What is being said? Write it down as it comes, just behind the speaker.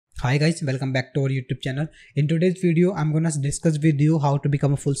Hi guys, welcome back to our YouTube channel. In today's video, I'm gonna discuss with you how to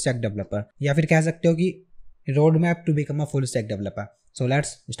become a full stack developer. या फिर कह सकते हो कि roadmap to become a full stack developer. So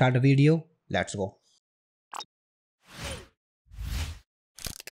let's start the video. Let's go.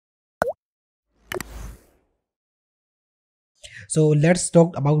 So let's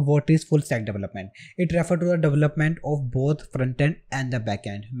talk about what is full stack development. It refers to the development of both front end and the back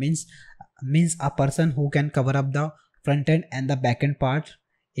end. Means a person who can cover up the front end and the back end part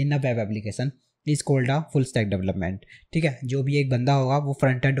in a web application is called a full stack development. ठीक है, जो भी एक बंदा होगा वो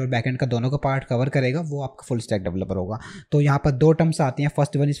front end और back and का दोनों का पार्ट कवर करेगा वो आपका फुल स्टैक डेवलपर होगा. तो यहाँ पर दो टर्म्स आती हैं.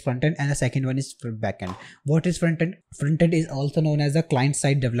 First one is front end the second one is back and. What is front end? Front end is also known as the client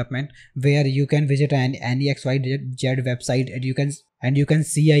side development where you can visit any XYZ website and you can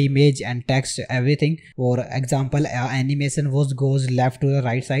see a image and text everything. For example, animation goes left to the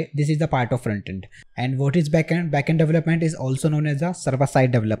right side. This is the part of front end. And what is back end? Back end development is also known as the server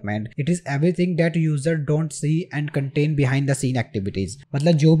side development. It is everything that user don't see and contain behind the scene activities.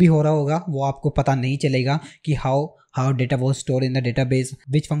 मतलब जो भी हो रहा होगा वो आपको पता नहीं चलेगा कि how data was stored in the database,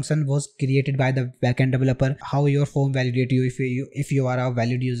 which function was created by the backend developer, how your form validate you if you are a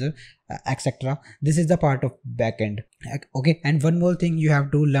valid user, etc. This is the part of backend. Okay, and one more thing you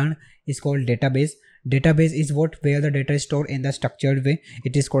have to learn is called database. Database is where the data is stored in the structured way.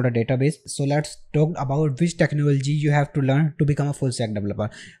 It is called a database. So let's talk about which technology you have to learn to become a full stack developer.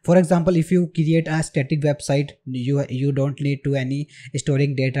 For example, if you create a static website, you don't need to any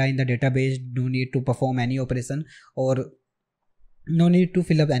storing data in the database, no need to perform any operation or no need to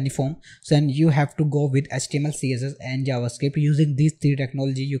fill up any form. So then you have to go with HTML, CSS and JavaScript. Using these three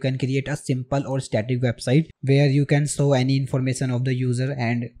technology, you can create a simple or static website where you can show any information of the user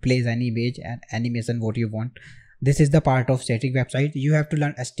and place any image and animation what you want. This is the part of static website. You have to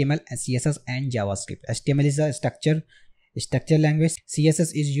learn HTML, CSS and JavaScript. HTML is a structure language.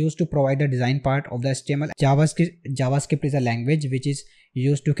 CSS is used to provide the design part of the HTML. JavaScript is a language which is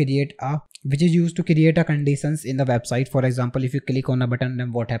used to create a conditions in the website. For example, if you click on a button,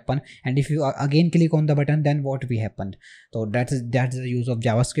 then what happen, and if you again click on the button, then what will happen. So that's the use of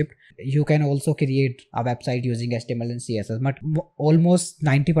JavaScript. You can also create a website using HTML and CSS, but almost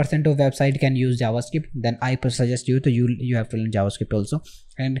 90% of website can use JavaScript. Then I suggest you you have to learn JavaScript also.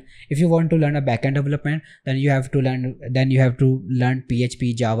 And if you want to learn a backend development, then you have to learn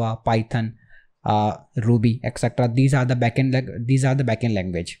PHP, Java, Python, Ruby, etc. These are the backend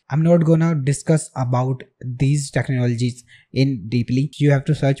language. I'm not gonna discuss about these technologies in deeply. You have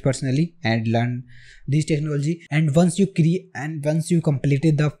to search personally and learn these technology. And once you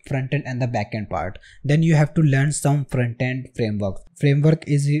completed the front end and the back end part, then you have to learn some front end framework. Framework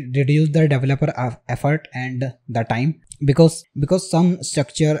is reduce the developer effort and the time, because some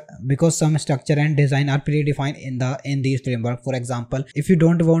structure and design are predefined in these framework. For example, if you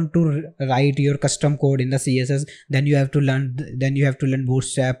don't want to write your custom code in the CSS, then you have to learn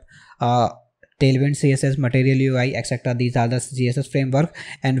Bootstrap, Tailwind CSS, Material UI, etc. These are the CSS framework.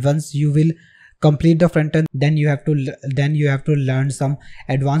 And once you will complete the front end, then you have to learn some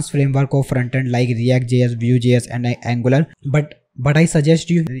advanced framework of front end like React.js, Vue.js and Angular. But I suggest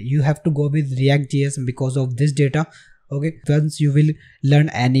you have to go with React.js because of this data. Okay, once you will learn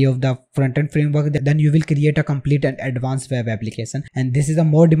any of the front-end framework, then you will create a complete and advanced web application, and this is a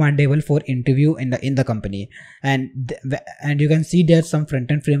more demandable for interview in the company. And you can see there's some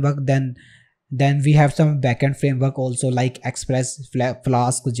front-end framework. Then we have some backend framework also like Express,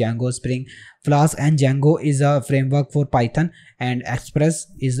 Flask, Django, Spring. Flask and Django is a framework for Python, and Express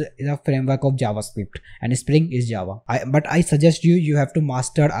is a framework of JavaScript, and Spring is Java. But I suggest you have to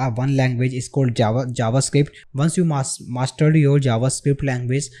master one language is called JavaScript. Once you master your JavaScript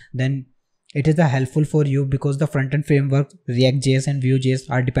language, then it is helpful for you, because the front-end framework React.js and Vue.js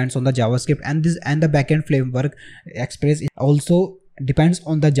are depends on the JavaScript, and the backend framework Express is also depends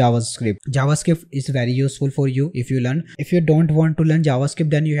on the JavaScript. JavaScript is very useful for you if you learn. If you don't want to learn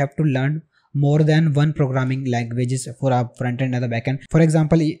JavaScript, then you have to learn more than one programming languages for a front end and the back end. For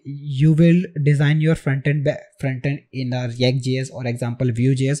example, you will design your front end in a React.js or example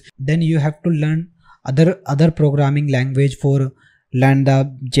Vue.js. Then you have to learn other programming language for learn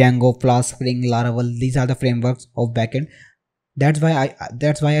the Django, Flask, Spring, Laravel. These are the frameworks of backend. That's why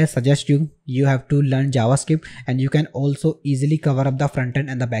I suggest you have to learn JavaScript, and you can also easily cover up the front end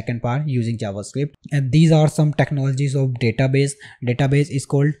and the back end part using JavaScript. And these are some technologies of database. Database is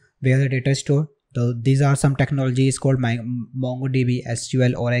called where the data is stored. So these are some technologies called MongoDB,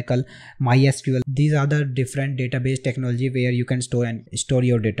 SQL, Oracle, MySQL. These are the different database technology where you can store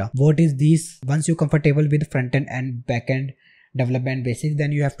your data. What is these? Once you're comfortable with front end and back end development basics,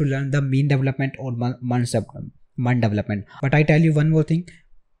 then you have to learn the mean development or month development. But I tell you one more thing,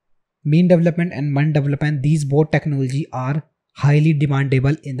 mean development and mon development, these both technology are highly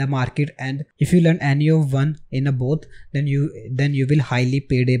demandable in the market, and if you learn any of one in a both, then you will highly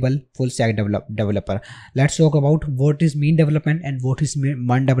payable full stack developer. Let's talk about what is mean development and what is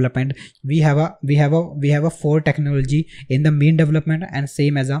mon development. We have a four technology in the mean development and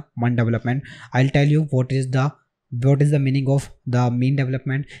same as a mon development. I'll tell you what is the meaning of the mean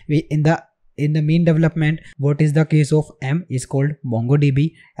development. In the mean development, what is the case of M is called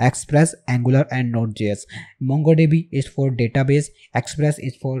MongoDB, Express, Angular and Node.js. MongoDB is for database, Express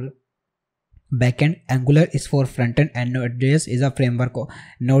is for backend, Angular is for frontend, and Node.js is a framework of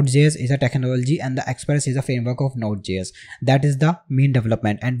Node.js is a technology, and the Express is a framework of Node.js. That is the mean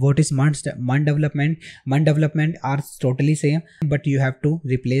development. And what is mon development? Mon development are totally same, but you have to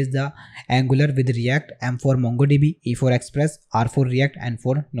replace the Angular with React, M for MongoDB, E for Express, R for React, and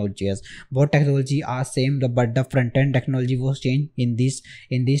for Node.js. Both technology are same, but the frontend technology was changed in these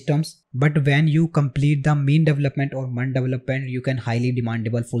terms. But when you complete the mean development or mon development, you can highly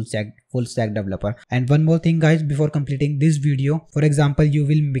demandable full stack developer. And one more thing guys, before completing this video, for example, you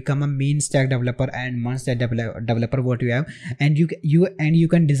will become a mean stack developer and mon stack developer what you have, and you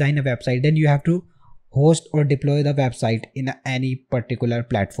can design a website. Then you have to host or deploy the website in any particular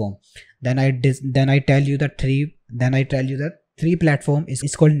platform. Then I tell you the three platform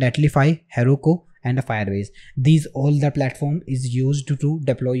is called Netlify, Heroku and the Firebase. These all the platform is used to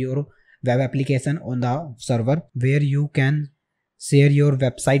deploy your web application on the server, where you can share your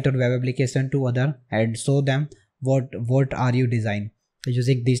website or web application to other and show them what are you design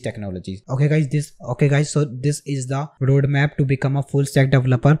using these technologies. Okay guys, so this is the roadmap to become a full stack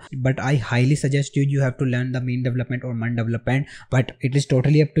developer, but I highly suggest you have to learn the mean development or mon development, but it is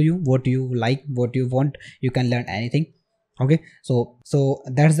totally up to you what you like, what you want. You can learn anything. Okay, so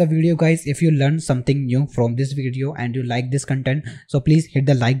that's the video guys. If you learned something new from this video and you like this content, so please hit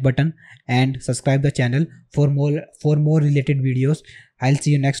the like button and subscribe the channel for more related videos. I'll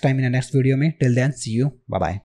see you next time in the next video. Till then, see you. Bye bye.